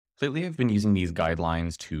Lately, I've been using these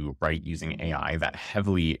guidelines to write using AI that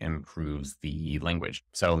heavily improves the language.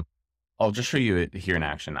 So I'll just show you it here in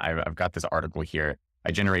action. I've got this article here.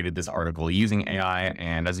 I generated this article using AI,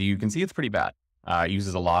 and as you can see, it's pretty bad. It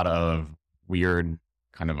uses a lot of weird,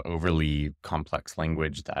 kind of overly complex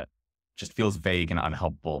language that just feels vague and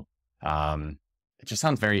unhelpful. It just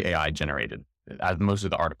sounds very AI generated, as most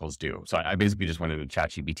of the articles do. So I basically just went into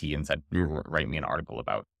ChatGPT and said, write me an article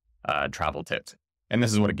about travel tips. And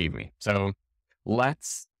this is what it gave me. So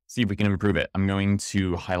let's see if we can improve it. I'm going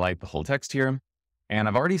to highlight the whole text here. And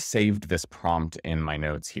I've already saved this prompt in my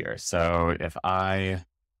notes here. So if I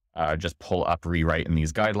just pull up rewrite in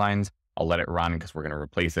these guidelines, I'll let it run because we're going to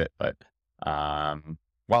replace it. But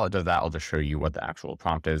while it does that, I'll just show you what the actual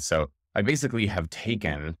prompt is. So I basically have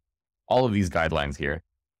taken all of these guidelines here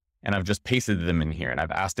and I've just pasted them in here and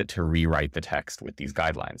I've asked it to rewrite the text with these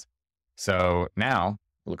guidelines. So now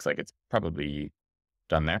it looks like it's probably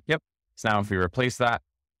done there. Yep. So now if we replace that,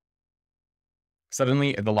 suddenly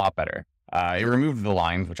it's a lot better. It removed the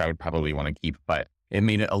lines, which I would probably want to keep, but it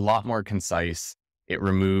made it a lot more concise. It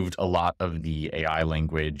removed a lot of the AI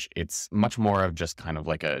language. It's much more of just kind of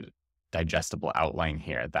like a digestible outline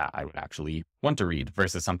here that I would actually want to read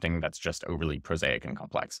versus something that's just overly prosaic and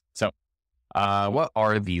complex. So what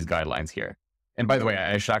are these guidelines here? And by the way,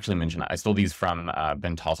 I should actually mention I stole these from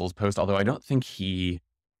Ben Tossel's post, although I don't think he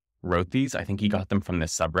wrote these. I think he got them from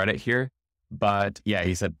this subreddit here. But yeah,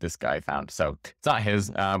 he said this guy found. So it's not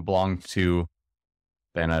his, belonged to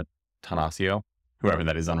Ben Tanasio, whoever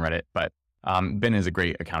that is on Reddit. But Ben is a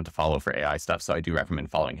great account to follow for AI stuff, so I do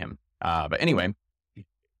recommend following him. But anyway,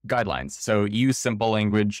 guidelines. So use simple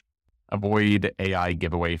language, avoid AI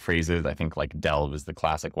giveaway phrases. I think like delve is the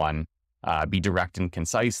classic one. Be direct and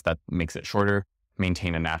concise. That makes it shorter.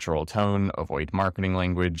 Maintain a natural tone. Avoid marketing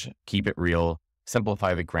language. Keep it real.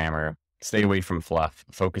 Simplify the grammar. Stay away from fluff.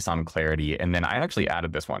 Focus on clarity. And then I actually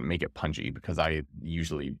added this one, make it punchy, because I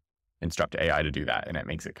usually instruct AI to do that, and it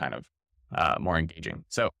makes it kind of more engaging.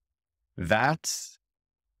 So that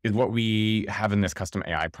is what we have in this custom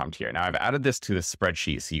AI prompt here. Now I've added this to the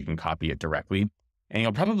spreadsheet so you can copy it directly, and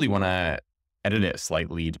you'll probably want to edit it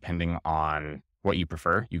slightly depending on what you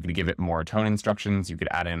prefer. You could give it more tone instructions. You could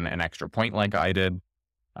add in an extra point like I did.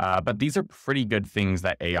 But these are pretty good things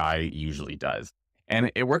that AI usually does. And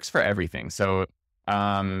it works for everything. So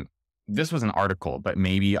this was an article, but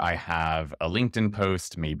maybe I have a LinkedIn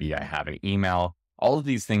post, maybe I have an email. All of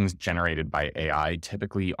these things generated by AI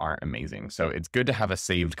typically aren't amazing. So it's good to have a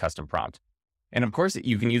saved custom prompt. And of course,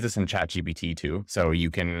 you can use this in ChatGPT too. So you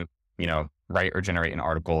can, write or generate an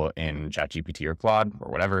article in ChatGPT or Claude or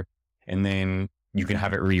whatever. And then you can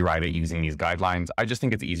have it rewrite it using these guidelines. I just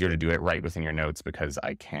think it's easier to do it right within your notes because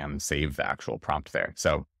I can save the actual prompt there.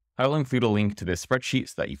 So I'll include a link to this spreadsheet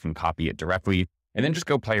so that you can copy it directly and then just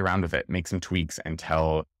go play around with it, make some tweaks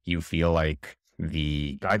until you feel like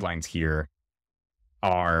the guidelines here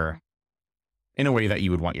are in a way that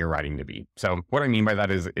you would want your writing to be. So what I mean by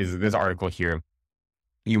that is this article here,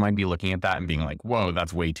 you might be looking at that and being like, whoa,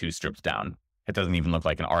 that's way too stripped down. It doesn't even look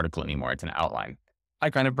like an article anymore. It's an outline. I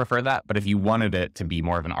kind of prefer that, but if you wanted it to be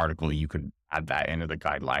more of an article, you could add that into the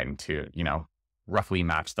guideline to, roughly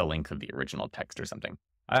match the length of the original text or something.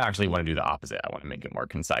 I actually want to do the opposite. I want to make it more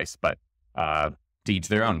concise, but to each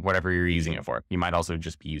their own, whatever you're using it for. You might also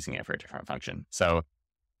just be using it for a different function. So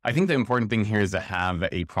I think the important thing here is to have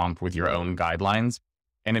a prompt with your own guidelines.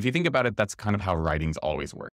 And if you think about it, that's kind of how writings always work.